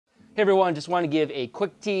Hey everyone, just want to give a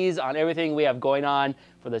quick tease on everything we have going on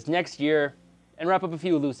for this next year and wrap up a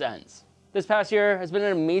few loose ends. This past year has been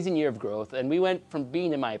an amazing year of growth, and we went from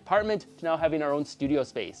being in my apartment to now having our own studio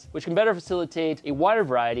space, which can better facilitate a wider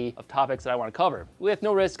variety of topics that I want to cover, with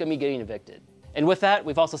no risk of me getting evicted. And with that,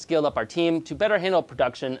 we've also scaled up our team to better handle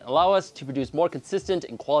production and allow us to produce more consistent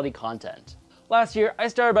and quality content. Last year, I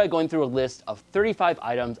started by going through a list of 35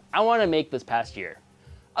 items I want to make this past year.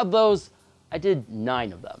 Of those, I did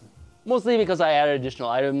 9 of them. Mostly because I added additional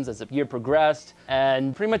items as the year progressed,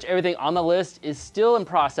 and pretty much everything on the list is still in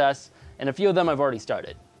process, and a few of them I've already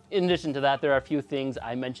started. In addition to that, there are a few things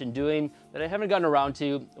I mentioned doing that I haven't gotten around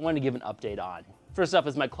to and wanted to give an update on. First up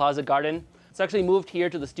is my closet garden. It's actually moved here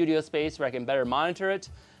to the studio space where I can better monitor it,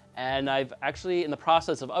 and I've actually in the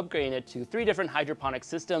process of upgrading it to 3 different hydroponic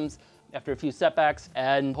systems after a few setbacks,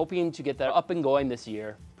 and hoping to get that up and going this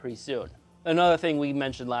year pretty soon. Another thing we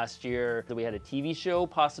mentioned last year, that we had a TV show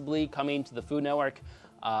possibly coming to the Food Network.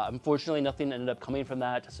 Unfortunately, nothing ended up coming from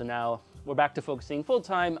that, so now we're back to focusing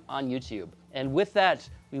full-time on YouTube. And with that,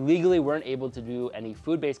 we legally weren't able to do any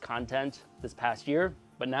food-based content this past year,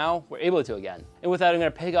 but now we're able to again. And with that, I'm gonna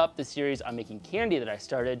pick up the series on making candy that I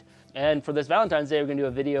started. And for this Valentine's Day, we're gonna do a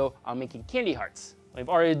video on making candy hearts. I'm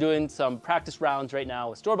already doing some practice rounds right now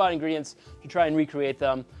with store-bought ingredients to try and recreate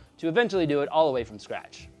them, to eventually do it all the way from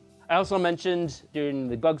scratch. I also mentioned during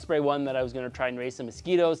the bug spray one that I was gonna try and raise some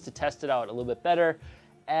mosquitoes to test it out a little bit better.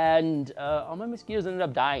 And all my mosquitoes ended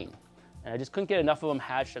up dying. And I just couldn't get enough of them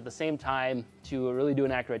hatched at the same time to really do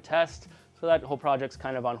an accurate test. So that whole project's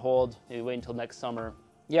kind of on hold. Maybe wait until next summer.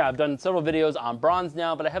 Yeah, I've done several videos on bronze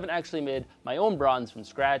now, but I haven't actually made my own bronze from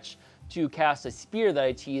scratch to cast a spear that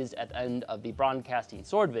I teased at the end of the bronze casting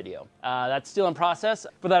sword video. That's still in process.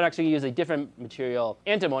 For that, I actually use a different material,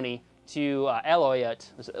 antimony, to alloy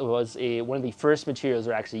it. It was one of the first materials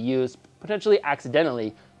that I actually used, potentially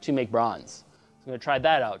accidentally, to make bronze. So I'm gonna try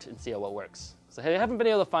that out and see how it works. So I haven't been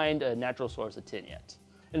able to find a natural source of tin yet.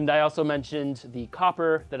 And I also mentioned the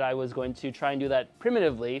copper, that I was going to try and do that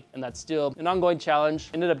primitively, and that's still an ongoing challenge.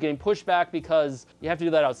 Ended up getting pushed back because you have to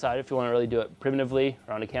do that outside if you want to really do it primitively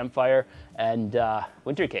around a campfire, and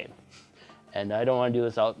winter came. And I don't want to do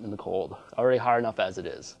this out in the cold. Already hard enough as it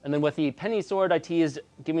is. And then with the penny sword, I teased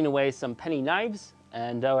giving away some penny knives,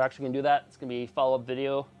 and we're actually gonna do that. It's gonna be a follow-up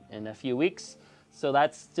video in a few weeks. So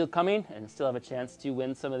that's still coming, and still have a chance to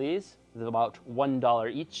win some of these. They're about $1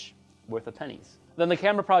 each worth of pennies. Then the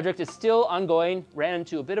camera project is still ongoing. Ran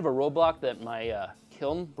into a bit of a roadblock that my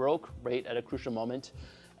kiln broke right at a crucial moment.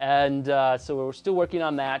 And so we're still working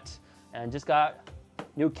on that, and just got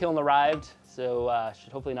new kiln arrived. So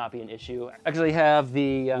should hopefully not be an issue. Actually have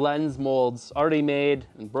the lens molds already made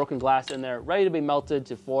and broken glass in there, ready to be melted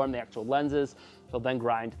to form the actual lenses. So then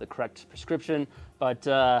grind to the correct prescription, but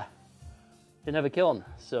didn't have a kiln,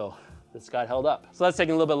 so this got held up. So that's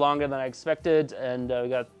taking a little bit longer than I expected, and we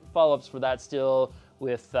got follow-ups for that still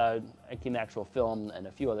with making the actual film and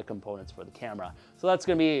a few other components for the camera. So that's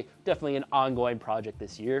gonna be definitely an ongoing project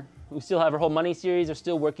this year. We still have our whole money series. We're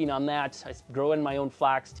still working on that. I grow in my own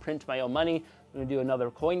flax to print my own money. I'm gonna do another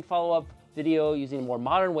coin follow-up video using a more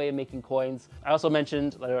modern way of making coins. I also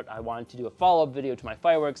mentioned that I wanted to do a follow-up video to my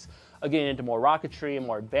fireworks, getting into more rocketry and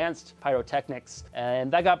more advanced pyrotechnics, and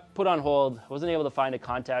that got put on hold. I wasn't able to find a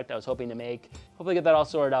contact I was hoping to make. Hopefully get that all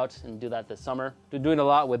sorted out and do that this summer. Been doing a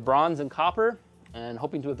lot with bronze and copper, and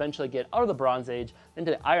hoping to eventually get out of the Bronze Age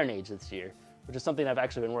into the Iron Age this year, which is something I've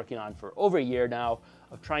actually been working on for over a year now,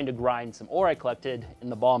 of trying to grind some ore I collected in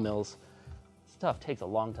the ball mills. Stuff takes a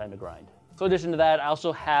long time to grind. So in addition to that, I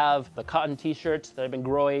also have the cotton t-shirt that I've been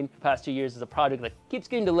growing the past 2 years as a project that keeps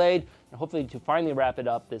getting delayed, and hopefully to finally wrap it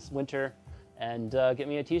up this winter and get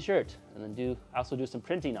me a t-shirt, and then also do some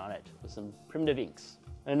printing on it with some primitive inks.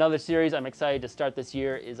 And another series I'm excited to start this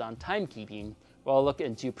year is on timekeeping, where I'll look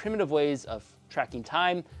into primitive ways of tracking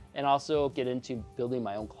time and also get into building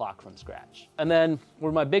my own clock from scratch. And then one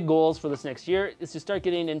of my big goals for this next year is to start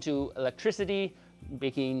getting into electricity,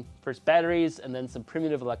 making first batteries and then some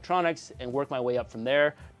primitive electronics, and work my way up from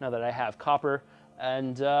there now that I have copper,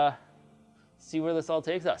 and see where this all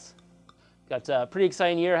takes us. Got a pretty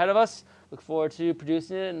exciting year ahead of us. Look forward to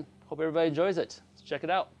producing it and hope everybody enjoys it. Let's check it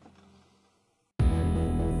out.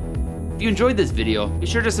 If you enjoyed this video, be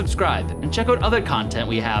sure to subscribe and check out other content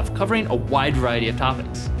we have covering a wide variety of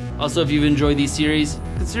topics. Also, if you've enjoyed these series,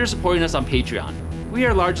 consider supporting us on Patreon. We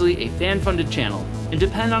are largely a fan-funded channel and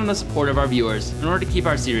depend on the support of our viewers in order to keep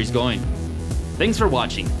our series going. Thanks for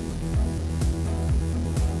watching.